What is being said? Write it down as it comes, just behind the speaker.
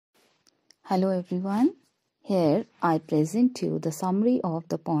Hello everyone. Here I present you the summary of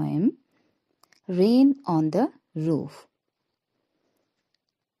the poem Rain on the Roof.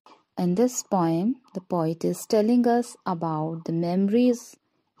 In this poem, the poet is telling us about the memories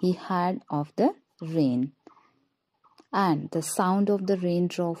he had of the rain and the sound of the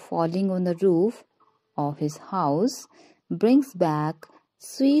raindrop falling on the roof of his house brings back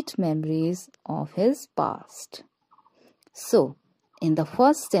sweet memories of his past. So, in the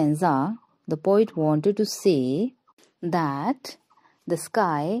first stanza, the poet wanted to say that the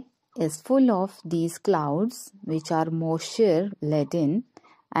sky is full of these clouds which are moisture laden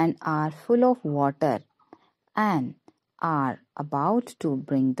and are full of water and are about to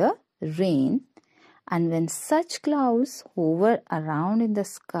bring the rain. And when such clouds hover around in the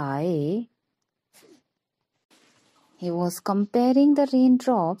sky, he was comparing the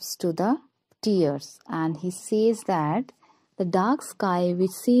raindrops to the tears, and he says that the dark sky,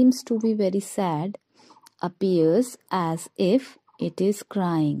 which seems to be very sad, appears as if it is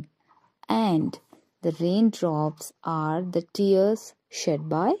crying, and the raindrops are the tears shed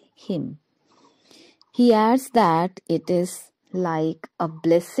by him. He adds that it is like a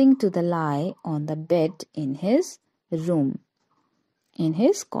blessing to the lie on the bed in his room, in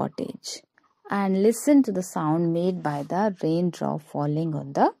his cottage, and listen to the sound made by the raindrop falling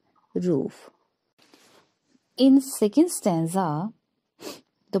on the roof. In second stanza,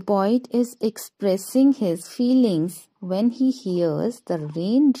 the poet is expressing his feelings when he hears the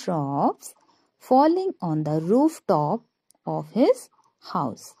raindrops falling on the rooftop of his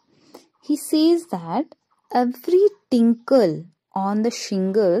house. He says that every tinkle on the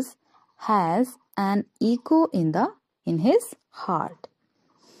shingles has an echo in his heart.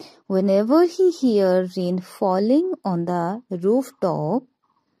 Whenever he hears rain falling on the rooftop,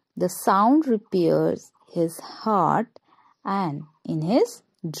 the sound repairs his heart and in his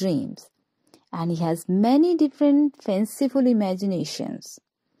dreams, and he has many different fanciful imaginations.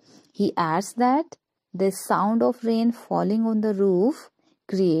 He adds that the sound of rain falling on the roof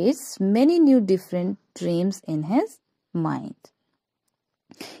creates many new different dreams in his mind.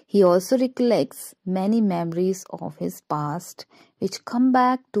 He also recollects many memories of his past which come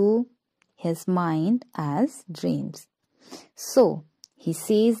back to his mind as dreams. So, he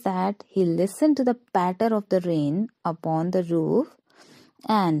says that he listened to the patter of the rain upon the roof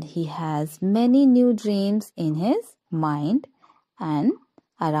and he has many new dreams in his mind, and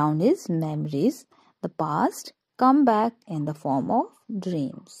around his memories, the past come back in the form of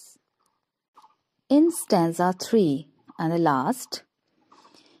dreams. In stanza 3 and the last,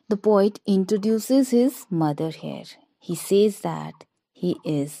 the poet introduces his mother here. He says that he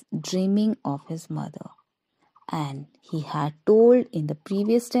is dreaming of his mother. And he had told in the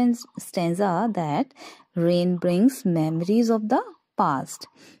previous stanza that rain brings memories of the past,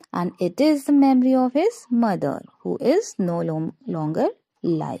 and it is the memory of his mother who is no longer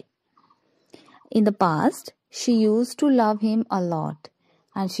alive. In the past, she used to love him a lot,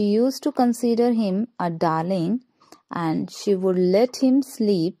 and she used to consider him a darling, and she would let him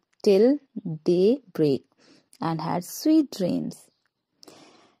sleep till daybreak and had sweet dreams.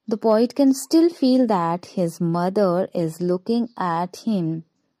 The poet can still feel that his mother is looking at him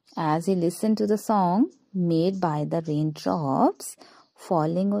as he listens to the song made by the raindrops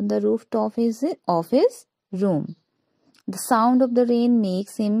falling on the rooftop of his room. The sound of the rain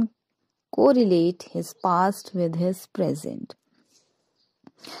makes him correlate his past with his present.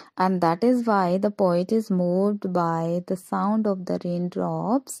 And that is why the poet is moved by the sound of the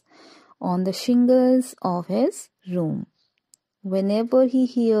raindrops on the shingles of his room. Whenever he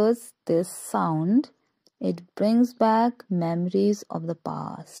hears this sound, it brings back memories of the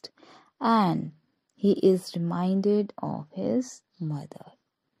past, and he is reminded of his mother.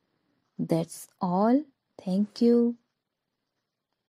 That's all. Thank you.